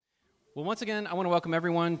Well, once again, I want to welcome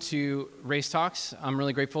everyone to Race Talks. I'm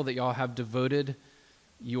really grateful that y'all have devoted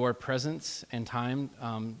your presence and time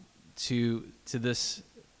to this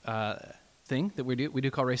thing that we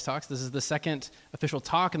do call Race Talks. This is the second official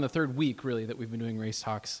talk and the third week, really, that we've been doing Race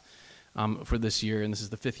Talks for this year, and this is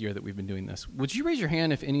the fifth year that we've been doing this. Would you raise your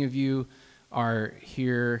hand if any of you are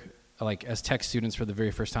here, like as tech students for the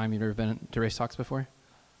very first time? You've never been to Race Talks before?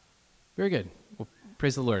 Very good. Well,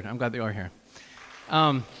 praise the Lord. I'm glad that you are here.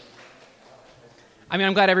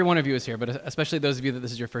 I'm glad every one of you is here, but especially those of you that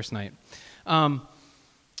this is your first night. I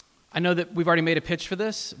know that we've already made a pitch for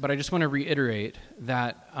this, but I just want to reiterate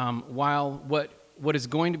that while what is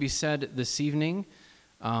going to be said this evening,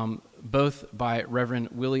 both by Reverend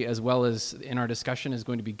Willie as well as in our discussion, is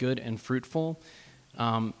going to be good and fruitful,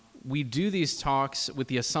 we do these talks with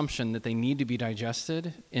the assumption that they need to be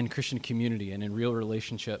digested in Christian community and in real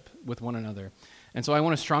relationship with one another. And so I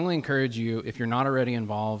want to strongly encourage you, if you're not already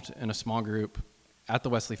involved in a small group at the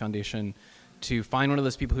Wesley Foundation, to find one of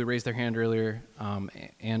those people who raised their hand earlier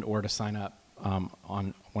and or to sign up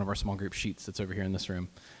on one of our small group sheets that's over here in this room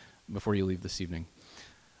before you leave this evening.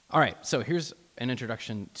 All right, so here's an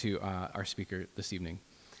introduction to our speaker this evening.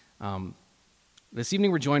 This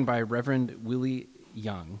evening we're joined by Reverend Willie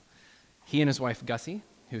Young. He and his wife Gussie,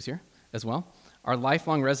 who's here as well, are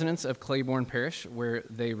lifelong residents of Claiborne Parish, where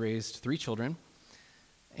they raised 3 children.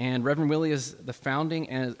 And Reverend Willie is the founding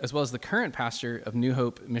as well as the current pastor of New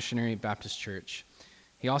Hope Missionary Baptist Church.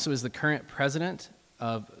 He also is the current president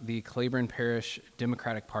of the Claiborne Parish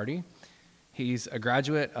Democratic Party. He's a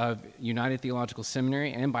graduate of United Theological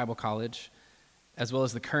Seminary and Bible College, as well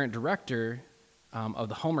as the current director of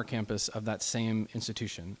the Homer campus of that same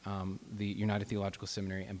institution, the United Theological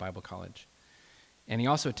Seminary and Bible College. And he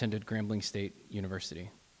also attended Grambling State University.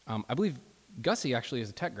 I believe Gussie actually is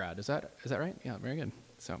a tech grad. Is that right? Yeah, very good.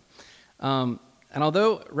 So, and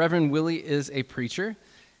although Reverend Willie is a preacher,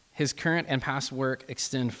 his current and past work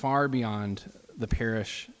extend far beyond the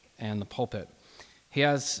parish and the pulpit. He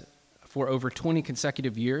has, for over 20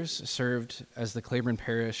 consecutive years, served as the Claiborne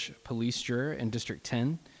Parish Police Juror in District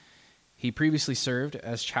 10. He previously served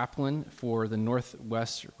as chaplain for the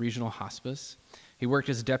Northwest Regional Hospice. He worked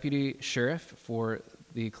as deputy sheriff for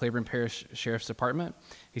the Claiborne Parish Sheriff's Department.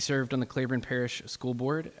 He served on the Claiborne Parish School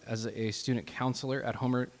Board as a student counselor at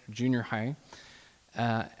Homer Junior High,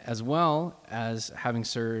 as well as having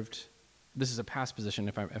served, this is a past position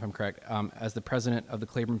if I'm correct, as the president of the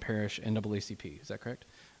Claiborne Parish NAACP. Is that correct?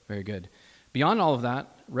 Very good. Beyond all of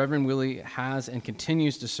that, Reverend Willie has and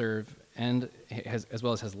continues to serve and as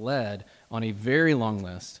well as has led on a very long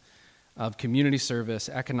list of community service,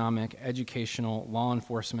 economic, educational, law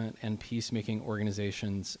enforcement, and peacemaking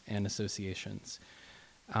organizations and associations,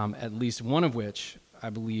 at least one of which I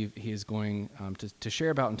believe he is going to share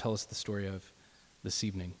about and tell us the story of this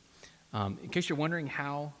evening. In case you're wondering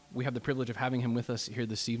how we have the privilege of having him with us here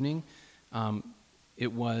this evening,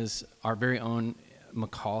 it was our very own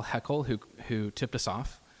McCall Heckle who tipped us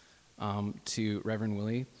off to Reverend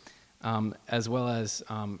Willie, as well as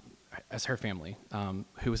her family,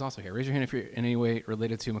 who is also here. Raise your hand if you're in any way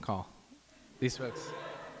related to McCall. These folks.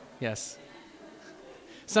 Yes.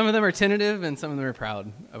 Some of them are tentative and some of them are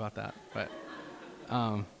proud about that. But,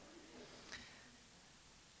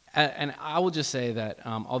 and I will just say that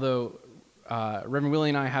although Reverend Willie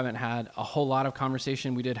and I haven't had a whole lot of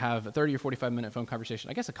conversation, we did have a 30 or 45-minute phone conversation,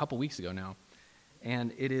 I guess a couple weeks ago now.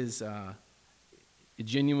 And it is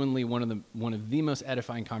genuinely one of the most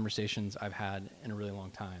edifying conversations I've had in a really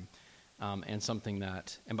long time. And something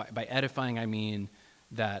that, and by edifying, I mean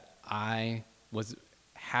that I was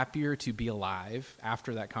happier to be alive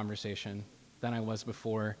after that conversation than I was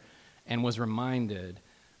before, and was reminded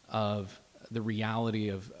of the reality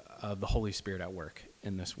of the Holy Spirit at work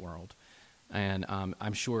in this world. And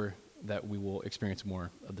I'm sure that we will experience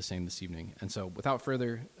more of the same this evening. And so without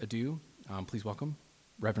further ado, please welcome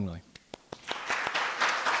Reverend Willie.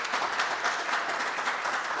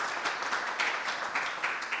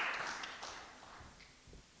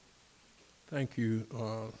 Thank you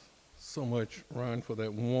so much, Ryan, for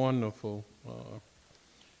that wonderful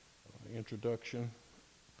introduction.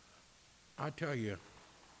 I tell you,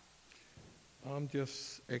 I'm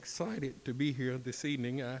just excited to be here this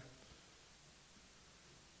evening.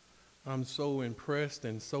 I'm so impressed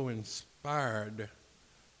and so inspired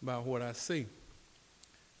by what I see.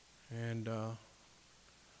 And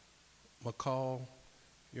McCall,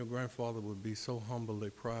 your grandfather would be so humbly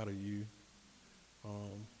proud of you.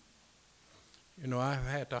 I've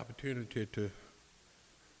had the opportunity to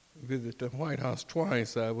visit the White House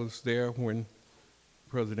twice. I was there when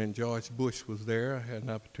President George Bush was there. I had an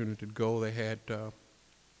opportunity to go. They had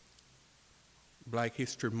Black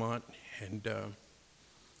History Month, and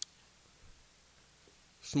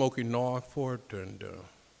Smokey Norfolk and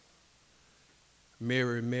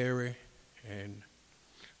Mary Mary and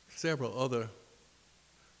several other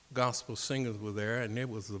gospel singers were there, and it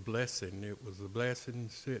was a blessing. It was a blessing.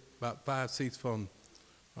 Sit about 5 seats from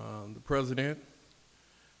the president.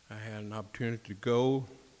 I had an opportunity to go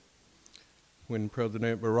when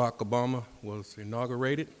President Barack Obama was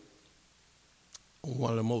inaugurated.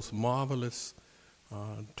 One of the most marvelous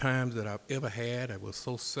times that I've ever had. I was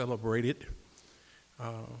so celebrated.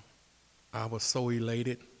 I was so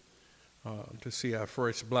elated to see our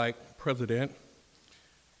first black president,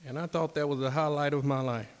 and I thought that was the highlight of my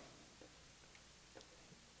life.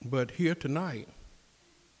 But here tonight,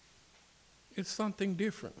 it's something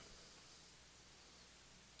different.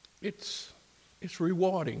 It's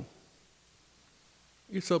rewarding.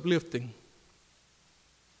 It's uplifting.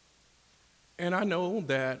 And I know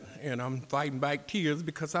that, and I'm fighting back tears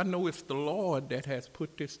because I know it's the Lord that has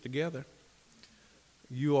put this together.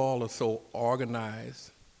 You all are so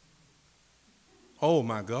organized. Oh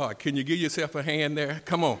my God, can you give yourself a hand there?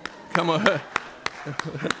 Come on, come on.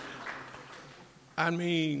 I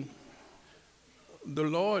mean, the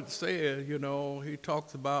Lord said, he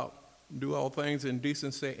talks about do all things in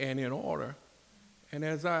decency and in order. And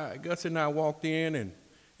as Gus and I walked in, and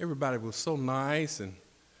everybody was so nice and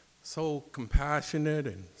so compassionate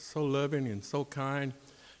and so loving and so kind.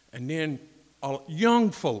 And then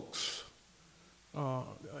young folks,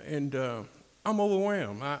 and I'm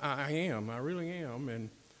overwhelmed. I am. I really am. And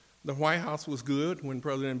the White House was good when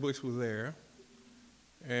President Bush was there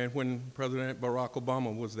and when President Barack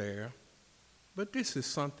Obama was there. But this is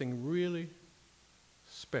something really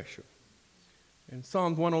special. And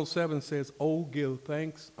Psalms 107 says, "Oh, give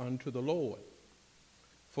thanks unto the Lord,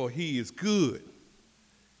 for he is good,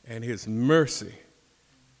 and his mercy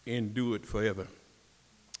endureth forever."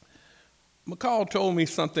 McCall told me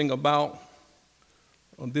something about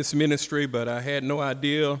this ministry, but I had no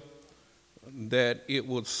idea that it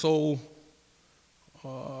was so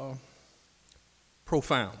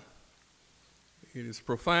profound. It is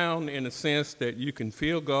profound in the sense that you can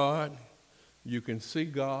feel God, you can see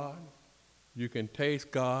God, you can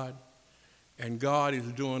taste God, and God is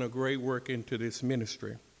doing a great work into this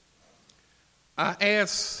ministry. I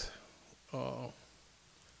asked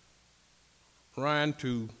Ryan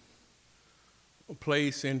to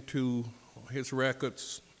place into his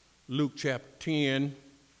records Luke chapter 10,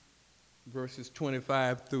 verses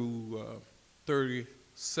 25 through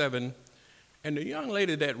 37. And the young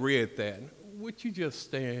lady that read that, would you just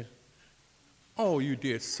stand? Oh, you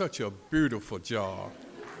did such a beautiful job.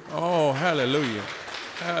 Oh, hallelujah.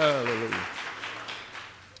 Hallelujah.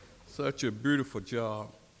 Such a beautiful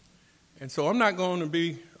job. And so I'm not going to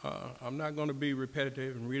be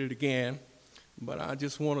repetitive and read it again, but I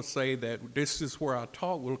just want to say that this is where our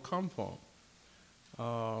talk will come from.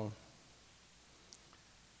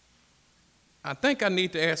 I think I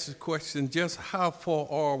need to ask the question, just how far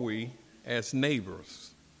are we as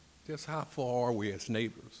neighbors? Just how far are we as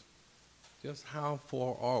neighbors? Just how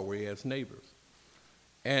far are we as neighbors?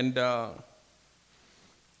 And the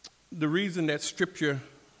reason that scripture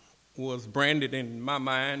was branded in my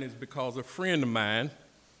mind is because a friend of mine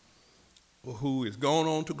who is going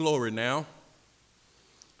on to glory now,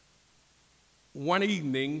 one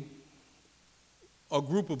evening, a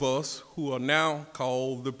group of us who are now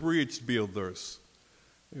called the Bridge Builders,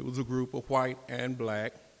 it was a group of white and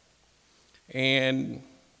black, and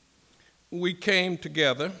we came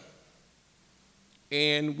together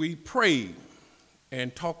and we prayed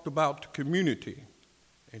and talked about the community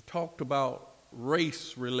and talked about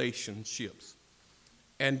race relationships.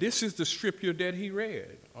 And this is the scripture that he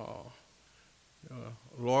read.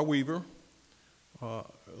 Laura Weaver,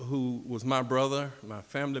 who was my brother, my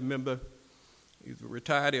family member, he's a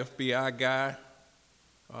retired FBI guy.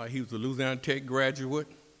 He was a Louisiana Tech graduate,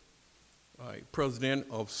 president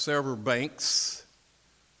of several banks.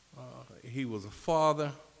 He was a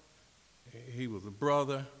father. He was a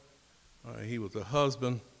brother. He was a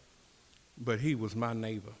husband. But he was my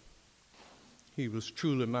neighbor. He was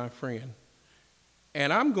truly my friend.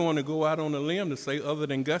 And I'm going to go out on a limb to say, other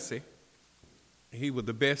than Gussie, he was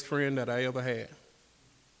the best friend that I ever had.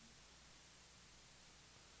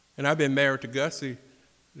 And I've been married to Gussie.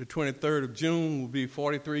 The 23rd of June will be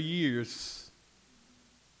 43 years.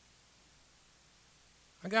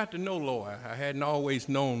 I got to know Laura. I hadn't always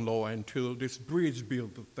known Laura until this bridge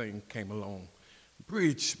builder thing came along.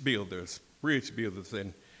 Bridge builders.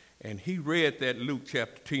 And he read that Luke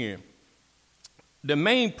chapter 10. The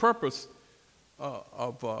main purpose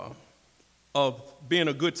of being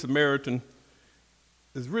a good Samaritan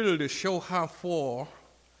is really to show how far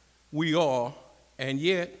we are, and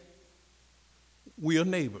yet we are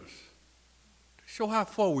neighbors. To show how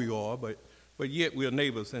far we are, but yet we are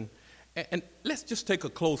neighbors. And let's just take a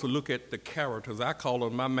closer look at the characters. I call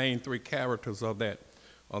them my main three characters of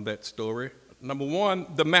that story. Number one,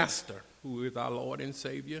 the Master, who is our Lord and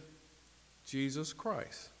Savior, Jesus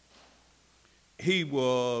Christ. He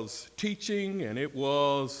was teaching, and it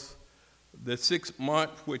was the 6th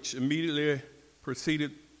month, which immediately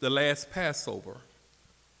preceded the last Passover.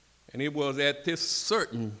 And it was at this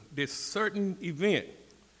certain event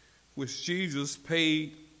which Jesus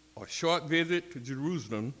paid a short visit to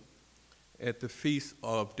Jerusalem at the Feast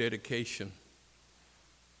of Dedication.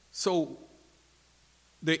 So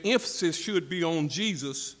the emphasis should be on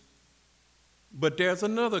Jesus, but there's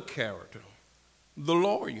another character, the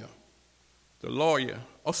lawyer,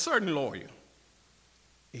 a certain lawyer.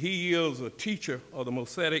 He is a teacher of the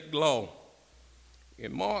Mosaic law.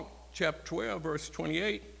 In Mark chapter 12, verse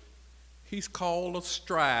 28, he's called a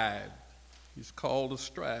scribe.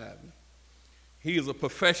 He is a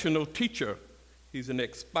professional teacher. He's an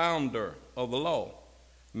expounder of the law.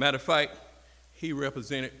 Matter of fact, he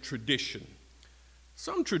represented tradition.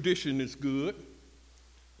 Some tradition is good,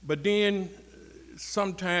 but then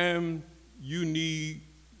sometimes you need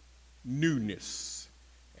newness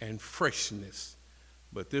and freshness.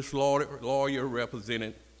 But this lawyer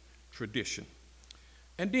represented tradition.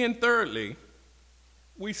 And then thirdly,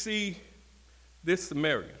 we see this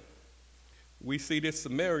Samaritan.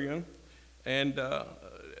 And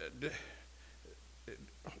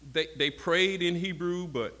they prayed in Hebrew,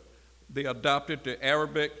 but they adopted the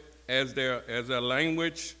Arabic as their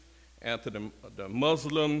language after the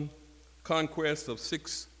Muslim conquest of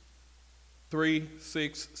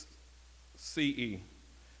 636 CE.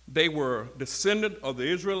 They were descendant of the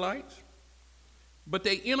Israelites, but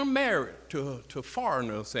they intermarried to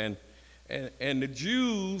foreigners, and the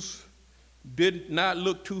Jews did not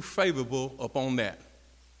look too favorable upon that.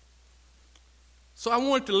 So I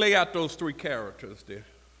wanted to lay out those three characters there.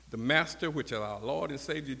 The Master, which is our Lord and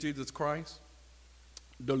Savior Jesus Christ.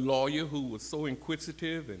 The lawyer, who was so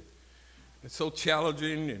inquisitive and so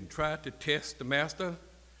challenging and tried to test the Master.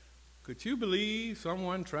 Could you believe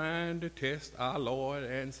someone trying to test our Lord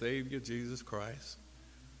and Savior Jesus Christ?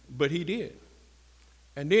 But he did.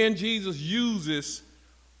 And then Jesus uses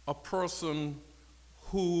a person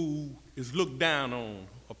who is looked down on,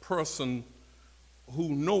 a person who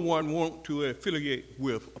no one wants to affiliate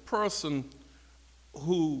with, a person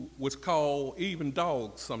who was called even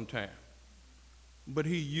dogs sometimes. But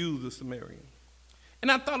he used a Samaritan. And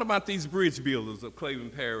I thought about these bridge builders of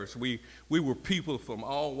Cleveland Parish. We were people from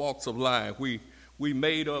all walks of life. We were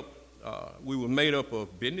made up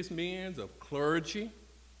of businessmen, of clergy,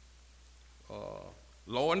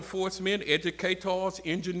 law enforcement, educators,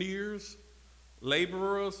 engineers,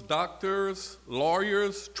 laborers, doctors,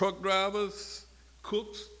 lawyers, truck drivers,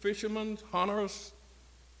 cooks, fishermen, hunters,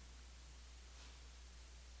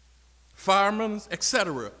 firemen,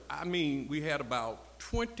 etc. I mean, we had about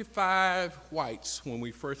 25 whites when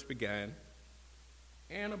we first began,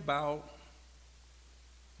 and about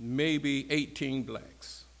maybe 18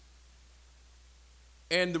 blacks.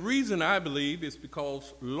 And the reason I believe is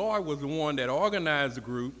because Lloyd was the one that organized the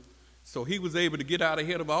group, so he was able to get out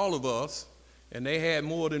ahead of all of us, and they had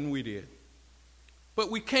more than we did.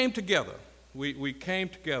 But we came together. We came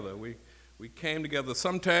together. We came together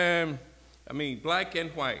sometime. I mean, black and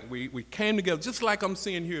white. We came together, just like I'm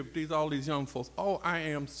seeing here, all these young folks. Oh, I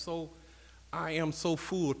am so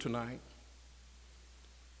full tonight.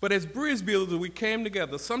 But as bridge builders, we came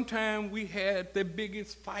together. Sometimes we had the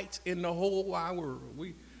biggest fights in the whole wide world.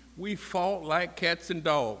 We fought like cats and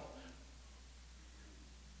dogs.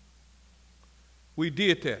 We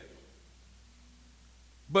did that.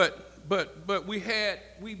 But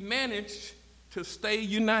we managed to stay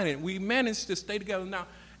united. We managed to stay together. Now,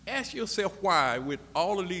 ask yourself why, with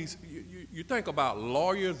all of these, you think about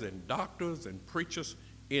lawyers and doctors and preachers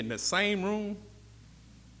in the same room.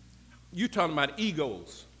 You talking about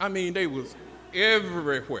egos. I mean, they was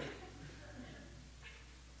everywhere.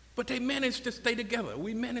 But they managed to stay together.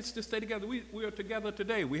 We managed to stay together. We are together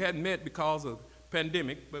today. We hadn't met because of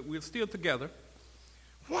pandemic, but we're still together.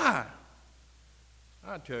 Why?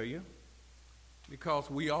 I'll tell you. Because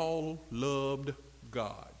we all loved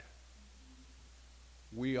God.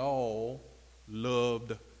 We all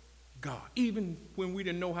loved God, even when we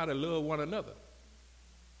didn't know how to love one another,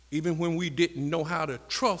 even when we didn't know how to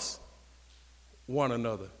trust one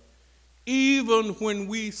another, even when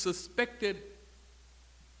we suspected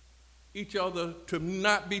each other to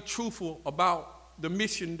not be truthful about the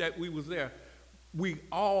mission that we was there. We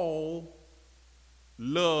all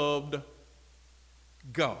loved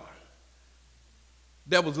God.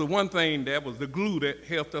 That was the one thing, that was the glue that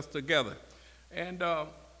held us together. And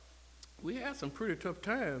we had some pretty tough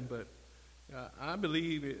times, but I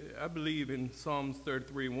believe in Psalms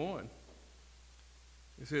 33:1.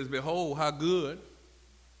 It says, "Behold, how good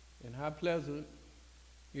and how pleasant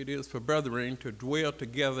it is for brethren to dwell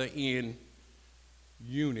together in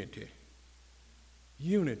unity."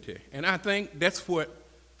 Unity. And I think that's what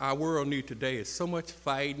our world needs today, is so much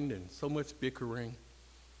fighting and so much bickering,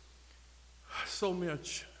 so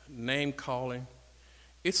much name calling.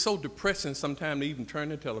 It's so depressing sometimes to even turn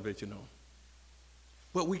the television on.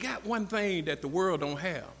 But we got one thing that the world don't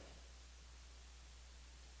have.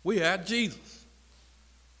 We have Jesus.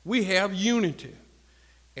 We have unity.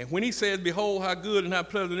 And when he says, "Behold, how good and how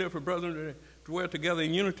pleasant it is for brethren to dwell together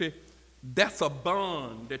in unity," that's a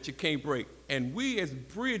bond that you can't break. And we as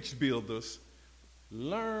bridge builders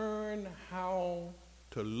learn how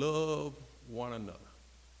to love one another.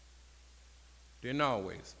 Didn't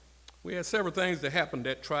always. We had several things that happened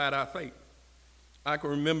that tried our faith. I can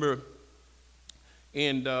remember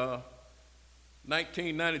in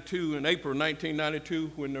 1992, in April 1992,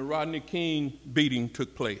 when the Rodney King beating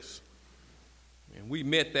took place. And we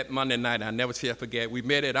met that Monday night. I never shall forget. We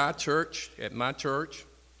met at our church, at my church.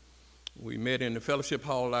 We met in the fellowship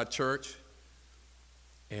hall of our church.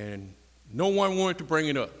 And no one wanted to bring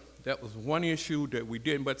it up. That was one issue that we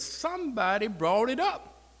didn't, but somebody brought it up.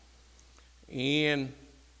 And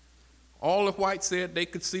all the whites said they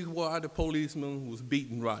could see why the policeman was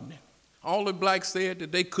beating Rodney. All the blacks said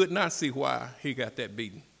that they could not see why he got that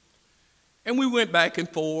beating. And we went back and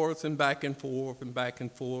forth and back and forth and back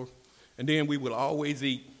and forth. And then we would always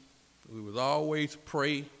eat. We would always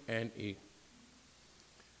pray and eat.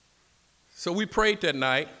 So we prayed that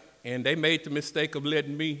night, and they made the mistake of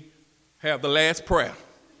letting me have the last prayer.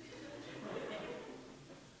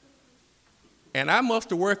 And I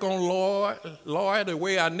must have worked on Lord the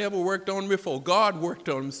way I never worked on him before. God worked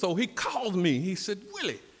on him. So he called me. He said,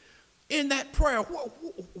 "Willie, in that prayer,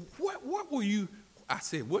 what were you?" I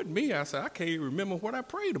said, "What, me?" I said, "I can't even remember what I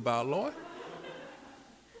prayed about, Lord."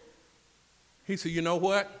 He said, "You know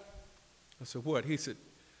what?" I said, "What?" He said,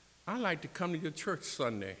 "I like to come to your church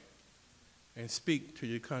Sunday and speak to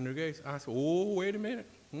your congregation." I said, "Oh, wait a minute.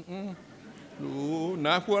 No,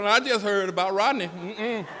 not what I just heard about Rodney.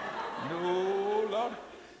 No, Lord."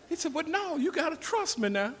 He said, "But no, you got to trust me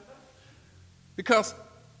now." Because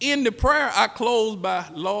in the prayer, I closed by,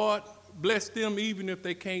 "Lord, bless them even if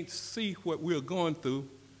they can't see what we're going through."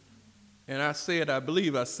 And I said, I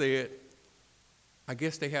believe I said, "I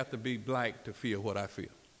guess they have to be black to feel what I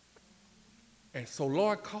feel." And so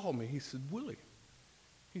Lord called me. He said, "Willie,"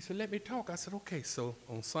 he said, "let me talk." I said, "Okay." So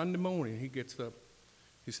on Sunday morning, he gets up.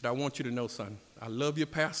 He said, "I want you to know, son, I love your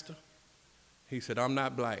pastor." He said, "I'm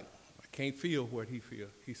not black. I can't feel what he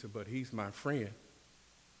feels." He said, "But he's my friend.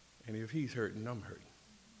 And if he's hurting, I'm hurting."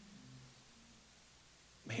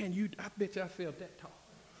 Man, I bet you I felt that talk.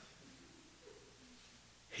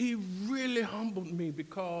 He really humbled me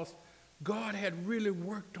because God had really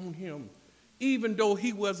worked on him. Even though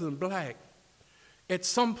he wasn't black, at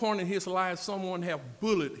some point in his life, someone had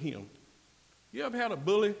bullied him. You ever had a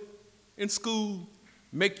bully in school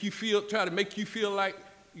try to make you feel like,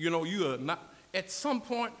 you are not? At some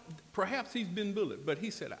point, perhaps he's been bullied, but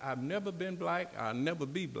he said, "I've never been black, I'll never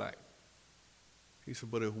be black." He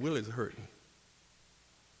said, "But if Willie's hurting,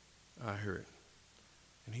 I hurt."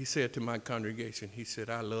 And he said to my congregation, he said,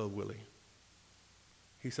 "I love Willie."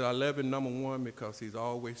 He said, "I love him, number one, because he's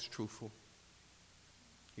always truthful."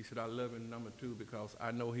 He said, "I love him, number two, because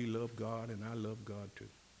I know he loved God and I love God too."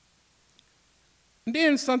 And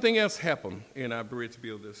then something else happened in our bridge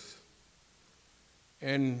builders.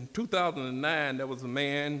 In 2009, there was a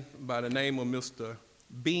man by the name of Mr.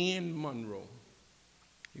 Ben Monroe.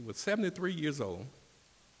 He was 73 years old.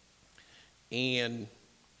 And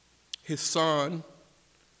his son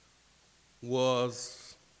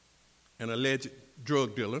was an alleged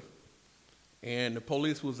drug dealer. And the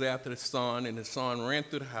police was after the son, and the son ran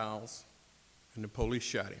through the house, and the police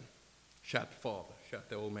shot him. Shot the father, shot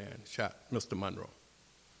the old man, shot Mr. Monroe,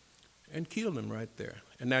 and killed him right there.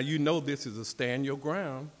 And now you know this is a stand your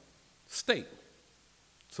ground state.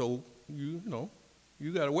 So, you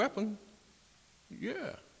got a weapon.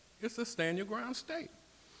 Yeah, it's a stand your ground state.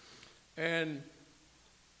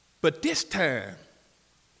 But this time,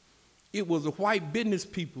 it was the white business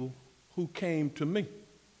people who came to me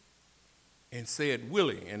and said,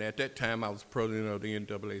 "Willie," and at that time I was president of the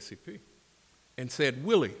NAACP, and said,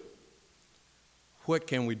 "Willie, what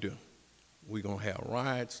can we do? We're going to have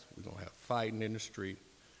riots. We're going to have fighting in the street.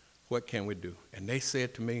 What can we do?" And they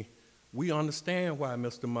said to me, We understand why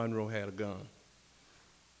Mr. Monroe had a gun.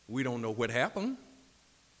 We don't know what happened,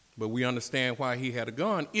 but we understand why he had a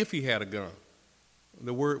gun, if he had a gun.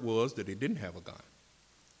 The word was that he didn't have a gun,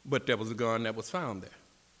 but there was a gun that was found there.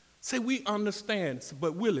 Say, we understand,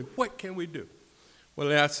 but Willie, what can we do?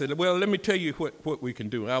 Well, I said, well, let me tell you what we can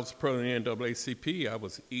do. I was president of the NAACP. I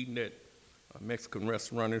was eating at a Mexican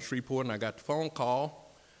restaurant in Shreveport, and I got the phone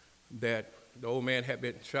call that the old man had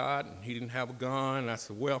been shot, and he didn't have a gun. And I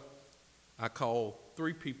said, well, I called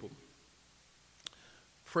 3 people.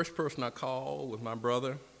 First person I called was my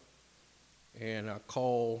brother, and I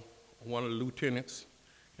called one of the lieutenants,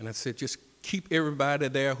 and I said, just keep everybody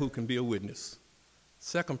there who can be a witness.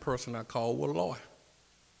 Second person I called was a lawyer.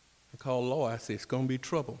 I called a lawyer. I said, it's going to be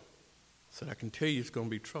trouble. I said, I can tell you it's going to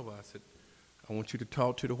be trouble. I said, I want you to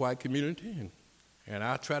talk to the white community, and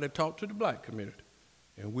I'll try to talk to the black community,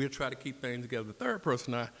 and we'll try to keep things together. The third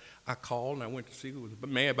person I called and I went to see was a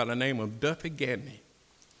man by the name of Duffy Gadney.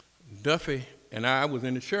 Duffy and I was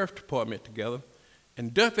in the sheriff's department together,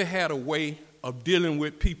 and Duffy had a way of dealing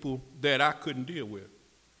with people that I couldn't deal with.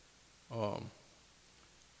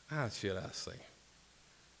 How should I say?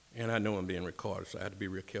 And I know I'm being recorded, so I have to be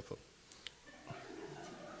real careful.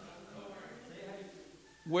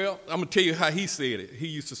 Well, I'm going to tell you how he said it. He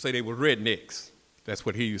used to say they were rednecks. That's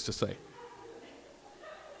what he used to say.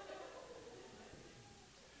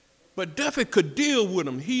 But Duffy could deal with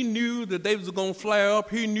them. He knew that they was going to flare up.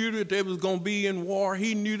 He knew that they was going to be in war.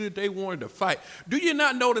 He knew that they wanted to fight. Do you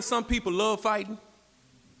not know that some people love fighting?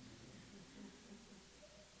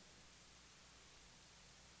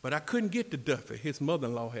 But I couldn't get to Duffy. His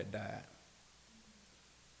mother-in-law had died.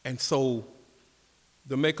 And so,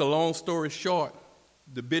 to make a long story short,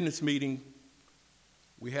 the business meeting,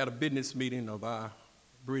 we had a business meeting of our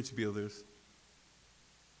bridge builders.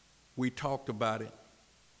 We talked about it.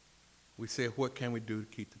 We said, what can we do to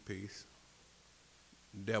keep the peace?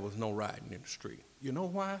 There was no rioting in the street. You know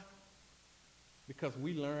why? Because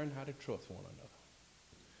we learned how to trust one another.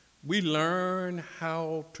 We learn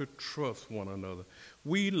how to trust one another.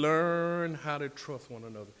 We learn how to trust one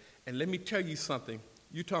another. And let me tell you something.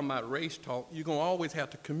 You're talking about race talk. You're going to always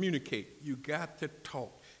have to communicate. You got to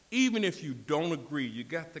talk. Even if you don't agree, you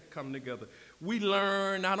got to come together. We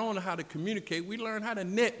learn not only how to communicate, we learn how to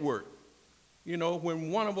network. You know,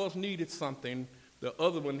 when one of us needed something, the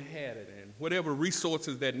other one had it. And whatever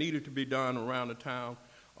resources that needed to be done around the town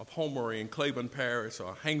of Homer and Claiborne Parish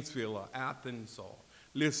or Hanksville or Athens or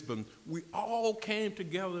Lisbon, we all came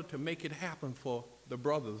together to make it happen for the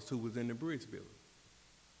brothers who was in the bridge building.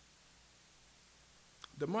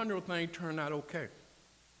 The Monroe thing turned out okay.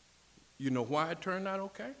 You know why it turned out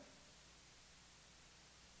okay?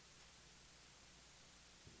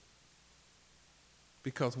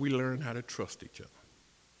 Because we learned how to trust each other.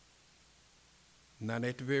 Not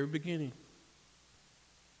at the very beginning.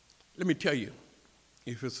 Let me tell you,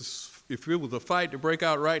 if it was a fight to break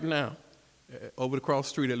out right now, over the cross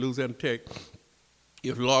street at Louisiana Tech,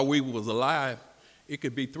 if Lord Weaver was alive, it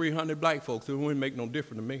could be 300 black folks. It wouldn't make no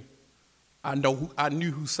difference to me. I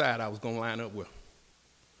knew whose side I was going to line up with.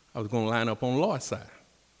 I was going to line up on Lord's side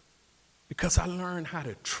because I learned how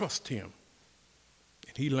to trust him,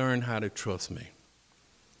 and he learned how to trust me.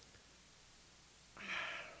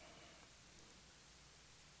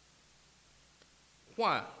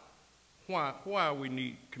 Why we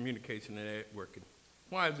need communication and networking?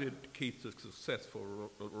 Why is it the key to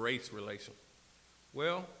successful race relations?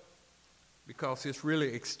 Well, because it's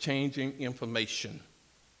really exchanging information,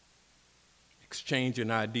 exchanging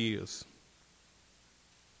ideas.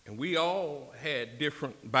 And we all had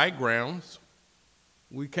different backgrounds.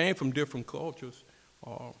 We came from different cultures.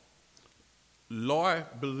 Lloyd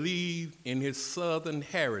believed in his Southern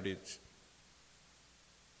heritage,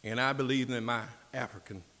 and I believed in my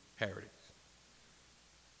African heritage.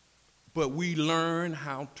 But we learn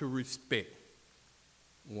how to respect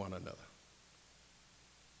one another.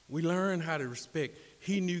 We learn how to respect.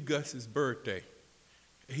 He knew Gus's birthday.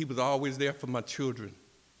 He was always there for my children.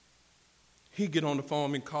 He'd get on the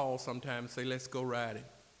phone and call sometimes and say, let's go riding.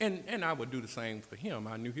 And I would do the same for him.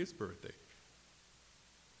 I knew his birthday.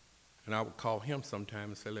 And I would call him sometime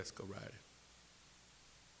and say, let's go riding.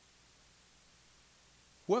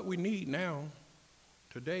 What we need now,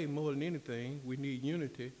 today more than anything, we need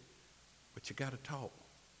unity. But you got to talk.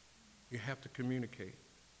 You have to communicate.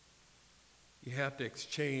 You have to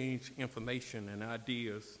exchange information and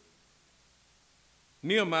ideas.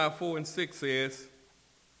 Nehemiah 4:6 says,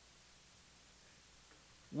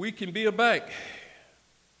 we can build back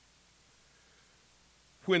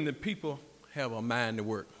when the people have a mind to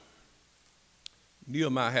work.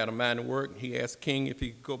 Nehemiah had a mind to work. He asked the king if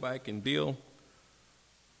he could go back and build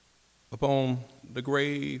upon the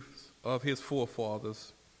graves of his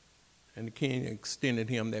forefathers, and the king extended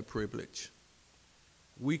him that privilege.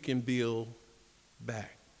 We can build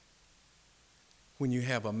back when you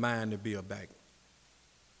have a mind to build back.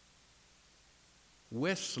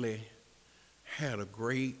 Wesley had a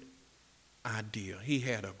great idea. He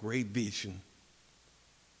had a great vision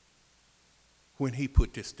when he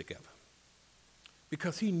put this together,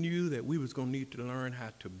 because he knew that we was going to need to learn how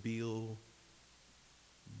to build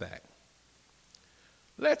back.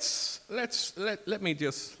 Let me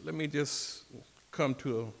just come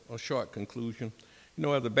to a short conclusion. You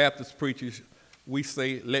know, as a Baptist preacher, we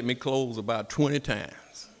say, "Let me close," about 20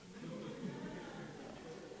 times.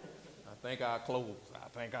 I think I'll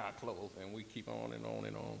close, and we keep on and on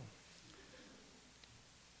and on.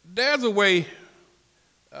 There's a way,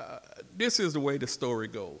 this is the way the story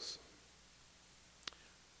goes.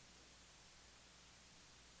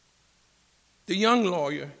 The young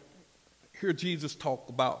lawyer heard Jesus talk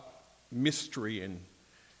about mystery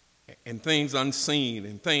and things unseen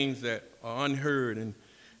and things that are unheard. And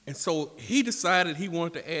so he decided he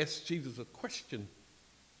wanted to ask Jesus a question.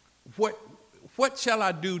 What shall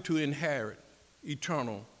I do to inherit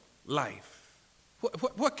eternal life?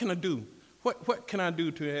 What can I do? What can I do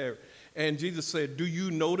to inherit? And Jesus said, "Do you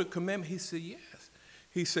know the commandment?" He said, "Yes."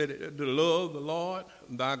 He said, "To love the Lord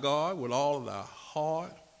thy God with all of thy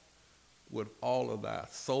heart, with all of thy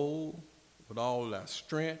soul, with all of thy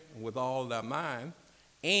strength, and with all of thy mind,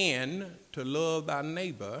 and to love thy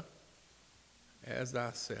neighbor as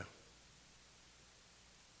thyself."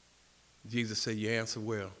 Jesus said, "You answer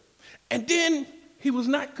well." And then he was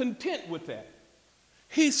not content with that.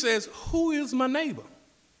 He says, "Who is my neighbor?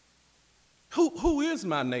 Who is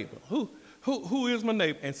my neighbor? Who is my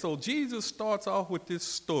neighbor?" And so Jesus starts off with this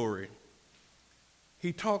story.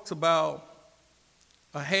 He talks about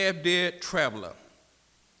a half-dead traveler,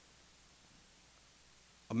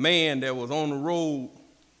 a man that was on the road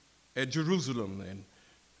at Jerusalem, and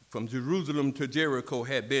from Jerusalem to Jericho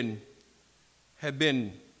had been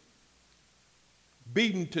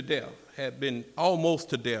beaten to death, had been almost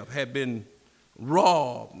to death, had been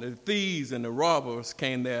robbed. The thieves and the robbers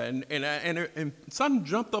came there, and something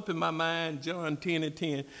jumped up in my mind, John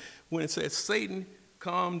 10:10, when it says, "Satan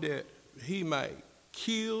come that he might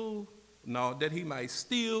that he might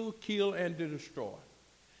steal, kill, and to destroy."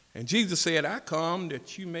 And Jesus said, "I come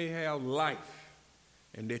that you may have life,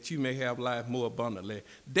 and that you may have life more abundantly."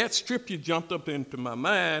 That scripture jumped up into my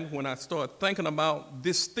mind when I started thinking about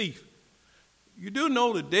this thief. You do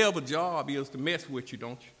know the devil's job is to mess with you,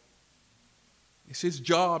 don't you? It's his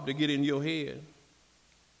job to get in your head.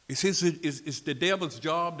 It's the devil's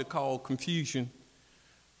job to cause confusion.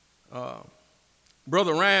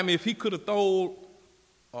 Brother Rhyme, if he could have thrown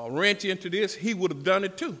a wrench into this, he would have done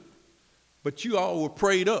it too. But you all were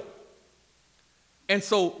prayed up. And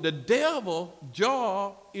so the devil's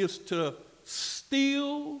job is to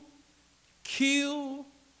steal, kill,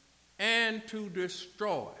 and to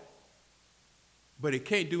destroy. But he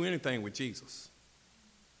can't do anything with Jesus.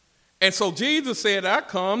 And so Jesus said, "I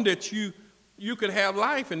come that you could have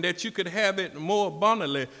life and that you could have it more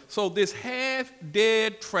abundantly." So this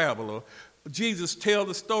half-dead traveler, Jesus tells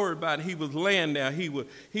the story about it. He was laying there.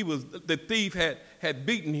 The thief had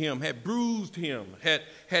beaten him, had bruised him,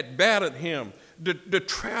 had battered him. The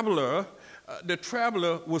traveler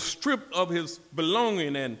was stripped of his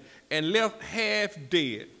belonging and left half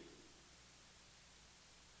dead.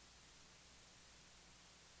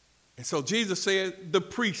 And so Jesus said, the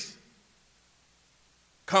priest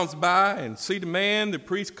comes by and see the man. The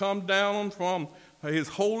priest comes down from his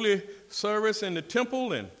holy service in the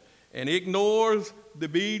temple and ignores the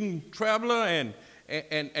beaten traveler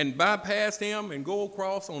and bypass him and go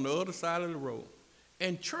across on the other side of the road.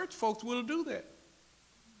 And church folks will do that.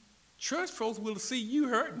 Church folks will see you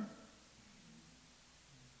hurting,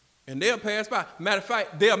 and they'll pass by. Matter of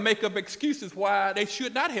fact, they'll make up excuses why they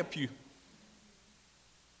should not help you.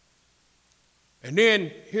 And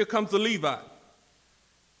then here comes the Levite.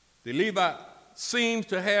 The Levite seems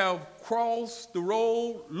to have crossed the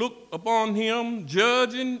road, looked upon him,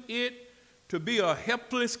 judging it to be a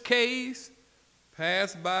helpless case,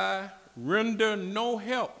 passed by, render no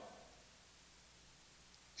help.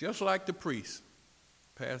 Just like the priest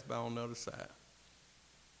passed by on the other side.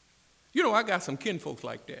 You know, I got some kinfolks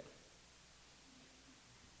like that.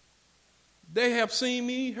 They have seen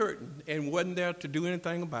me hurting and wasn't there to do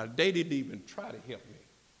anything about it. They didn't even try to help me.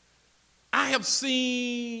 I have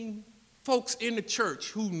seen folks in the church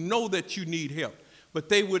who know that you need help, but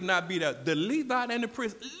they would not be there. The Levite and the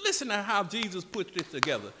priest, listen to how Jesus puts this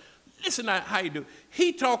together. Listen to how he do it.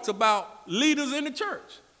 He talks about leaders in the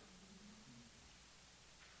church.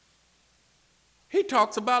 He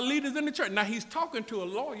talks about leaders in the church. Now, he's talking to a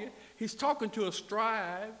lawyer. He's talking to a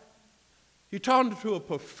scribe. He's talking to a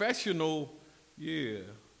professional, yeah.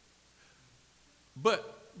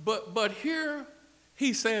 But here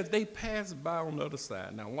he says they passed by on the other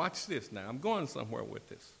side. Now, watch this now. I'm going somewhere with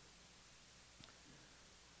this.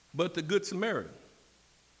 But the Good Samaritan,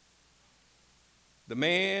 the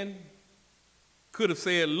man could have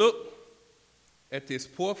said, look at this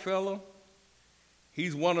poor fellow.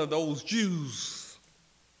 He's one of those Jews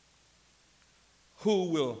who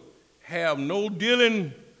will have no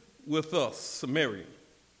dealing with us, Samaritan.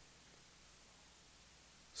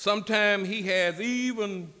 Sometimes he has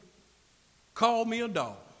even called me a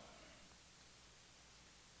dog.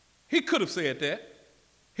 He could have said that.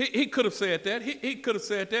 He could have said that. He could have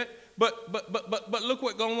said that. But look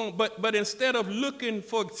what's going on. But instead of looking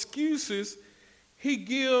for excuses, he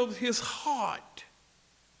gives his heart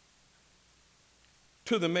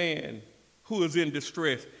to the man who is in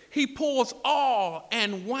distress. He pours oil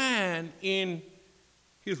and wine in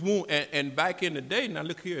his wound. And back in the day, now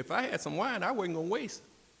look here, if I had some wine, I wasn't going to waste it.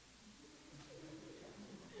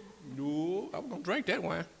 No, I was going to drink that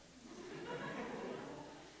wine.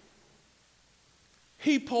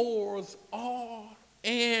 He pours oil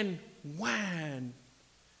and wine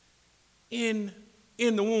in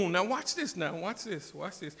the wound. Now watch this now. Watch this.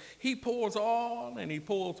 He pours oil and he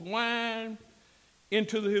pours wine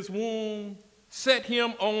into his wound, set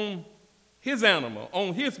him on his animal,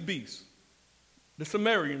 on his beast, the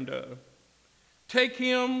Samaritan does. Take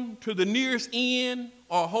him to the nearest inn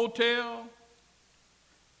or hotel,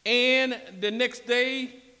 and the next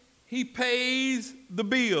day he pays the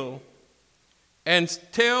bill and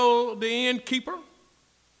tell the innkeeper,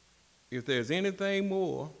 if there's anything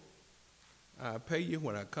more, I'll pay you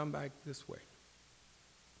when I come back this way.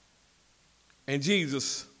 And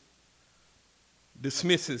Jesus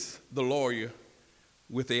dismisses the lawyer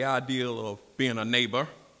with the ideal of being a neighbor.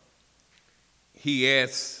 He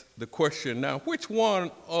asks the question, now, which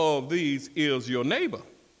one of these is your neighbor?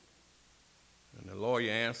 And the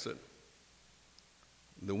lawyer answered,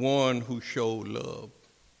 the one who showed love,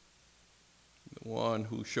 the one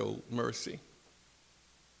who showed mercy,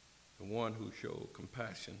 the one who showed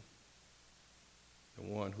compassion, the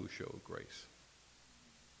one who showed grace.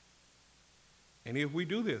 And if we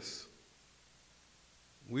do this,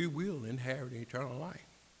 we will inherit eternal life.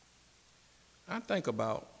 I think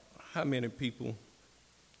about how many people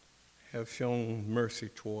have shown mercy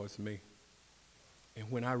towards me, and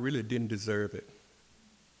when I really didn't deserve it.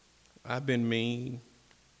 I've been mean,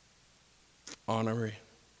 ornery,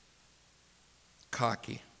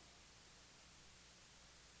 cocky,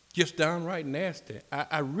 just downright nasty.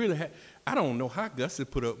 I really had, I don't know how Gus has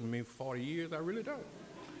put up with me for 40 years. I really don't.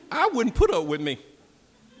 I wouldn't put up with me.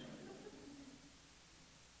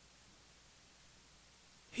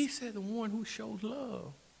 He said the one who shows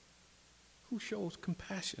love, who shows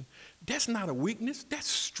compassion. That's not a weakness, that's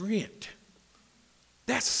strength.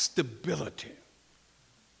 That's stability.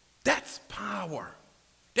 That's power.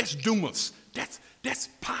 That's dunamis. That's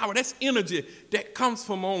power. That's energy that comes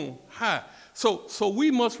from on high. So we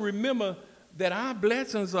must remember that our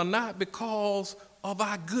blessings are not because of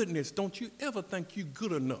our goodness. Don't you ever think you're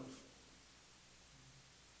good enough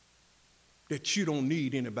that you don't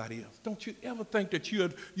need anybody else. Don't you ever think that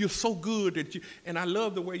you're so good that you, and I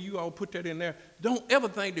love the way you all put that in there, don't ever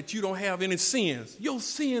think that you don't have any sins. Your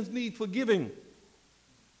sins need forgiving.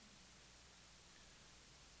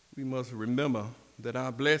 We must remember that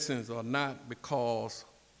our blessings are not because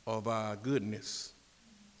of our goodness,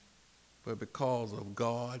 but because of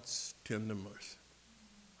God's tender mercy.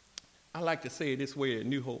 I like to say it this way at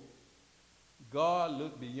New Hope. God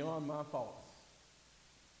looked beyond my faults,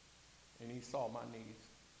 and he saw my needs.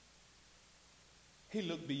 He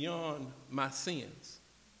looked beyond my sins.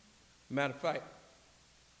 Matter of fact,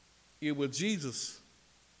 it was Jesus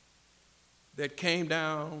that came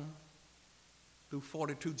down through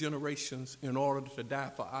 42 generations in order to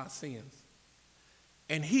die for our sins.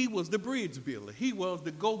 And he was the bridge builder. He was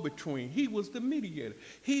the go-between. He was the mediator.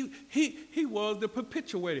 He was the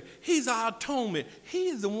perpetuator. He's our atonement. He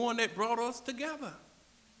is the one that brought us together.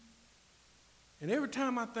 And every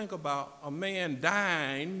time I think about a man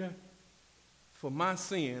dying for my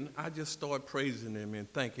sin, I just start praising him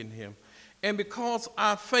and thanking him. And because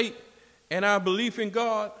our faith and our belief in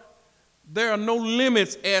God, there are no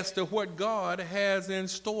limits as to what God has in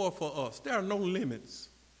store for us. There are no limits.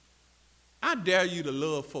 I dare you to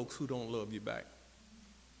love folks who don't love you back.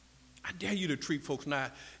 I dare you to treat folks nice.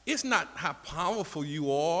 It's not how powerful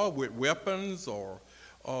you are with weapons or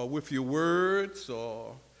with your words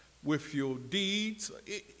or with your deeds.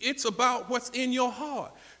 It's about what's in your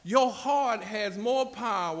heart. Your heart has more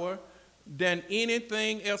power than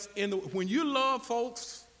anything else when you love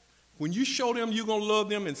folks, when you show them you're going to love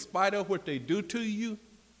them in spite of what they do to you,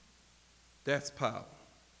 that's power.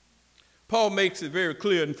 Paul makes it very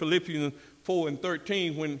clear in Philippians 4 and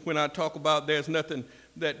 13 when I talk about there's nothing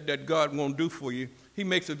that God won't do for you. He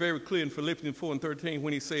makes it very clear in Philippians 4 and 13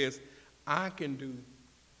 when he says, I can do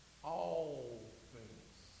all things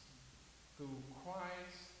through Christ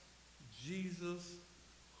Jesus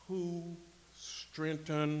who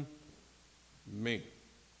strengthened me.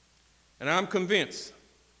 And I'm convinced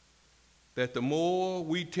that the more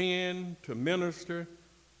we tend to minister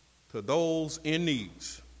to those in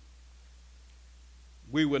needs,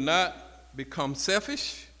 we will not become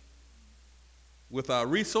selfish with our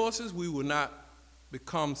resources. We will not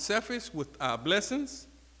become selfish with our blessings.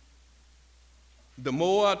 The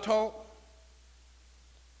more I talk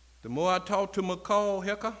to McCall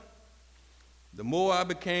Hecker, the more I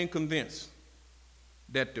became convinced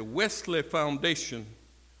that the Wesley Foundation,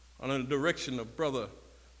 under the direction of Brother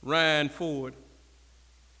Ryan Ford,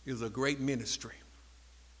 is a great ministry.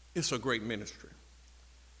 It's a great ministry.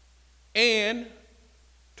 And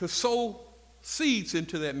to sow seeds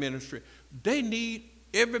into that ministry, they need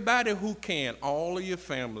everybody who can, all of your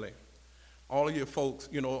family, all of your folks.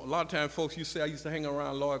 You know, a lot of times folks, you say, I used to hang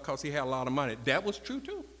around Lloyd because he had a lot of money. That was true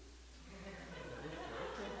too.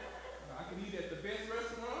 I can eat at the best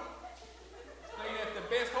restaurant, stay at the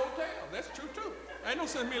best hotel. That's true too. Ain't no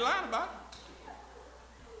sense in me lying about it.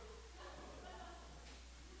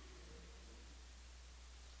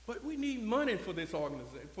 But we need money for this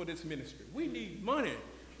organization, for this ministry. We need money.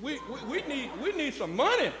 We need some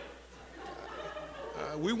money.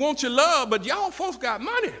 We want your love, but y'all folks got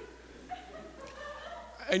money.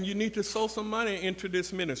 And you need to sow some money into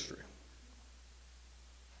this ministry.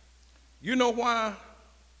 You know why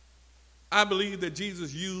I believe that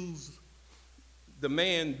Jesus used the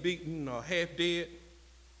man beaten or half dead?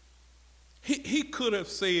 He could have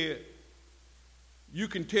said, you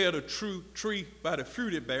can tell the true tree by the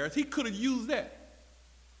fruit it bears. He could have used that.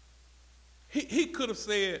 He could have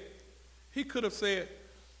said,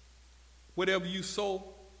 whatever you sow,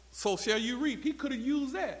 so shall you reap. He could have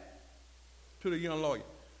used that to the young lawyer.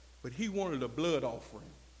 But he wanted a blood offering.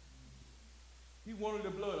 He wanted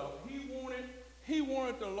a blood offering. He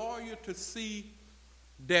wanted the lawyer to see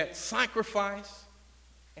that sacrifice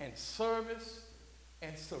and service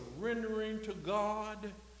and surrendering to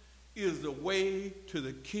God is the way to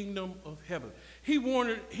the kingdom of heaven. He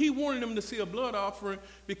wanted them to see a blood offering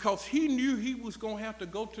because he knew he was going to have to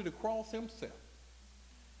go to the cross himself.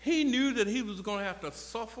 He knew that he was going to have to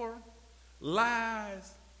suffer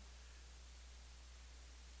lies,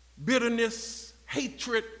 bitterness,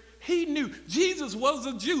 hatred. He knew. Jesus was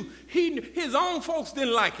a Jew. He knew. His own folks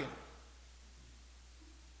didn't like him.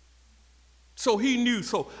 So he knew.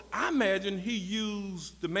 So I imagine he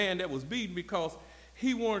used the man that was beaten because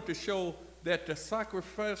he wanted to show that the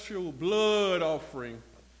sacrificial blood offering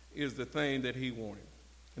is the thing that he wanted.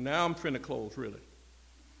 And now I'm finna close, really.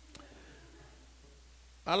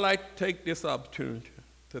 I'd like to take this opportunity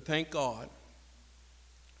to thank God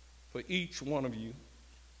for each one of you,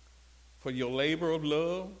 for your labor of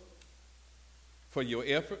love, for your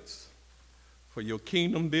efforts, for your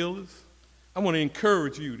kingdom builders. I want to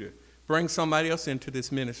encourage you to bring somebody else into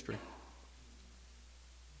this ministry.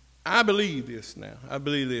 I believe this now. I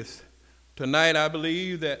believe this. Tonight I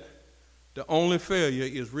believe that the only failure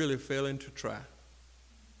is really failing to try.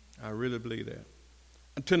 I really believe that.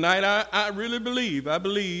 And tonight I really believe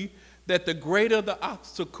that the greater the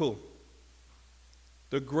obstacle,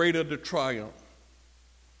 the greater the triumph.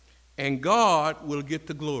 And God will get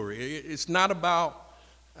the glory. It's not about,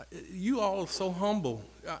 you all are so humble.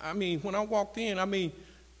 I mean, when I walked in,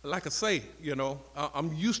 like I say,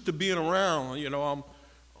 I'm used to being around, I'm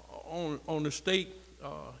on the state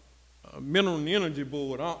Mineral and Energy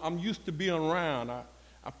Board. I'm used to being around.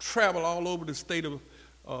 I've traveled all over the state of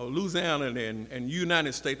Louisiana and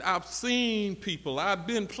United States. I've seen people. I've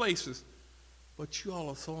been places. But you all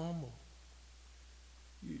are so humble.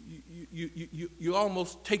 You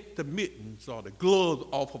almost take the mittens or the gloves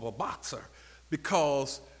off of a boxer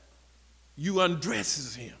because you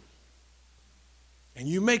undresses him. And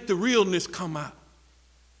you make the realness come out.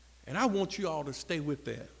 And I want you all to stay with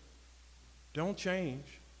that. Don't change.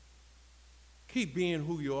 Keep being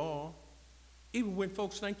who you are. Even when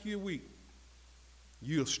folks think you're weak,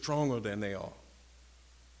 you're stronger than they are.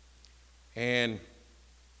 And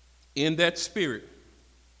in that spirit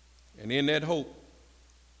and in that hope,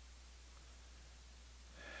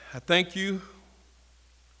 I thank you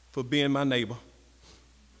for being my neighbor.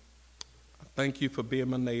 thank you for being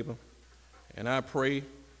my neighbor. And I pray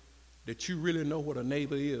that you really know what a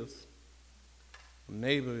neighbor is. A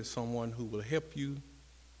neighbor is someone who will help you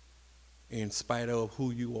in spite of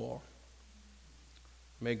who you are.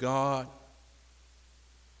 May God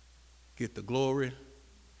get the glory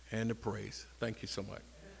and the praise. Thank you so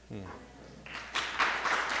much.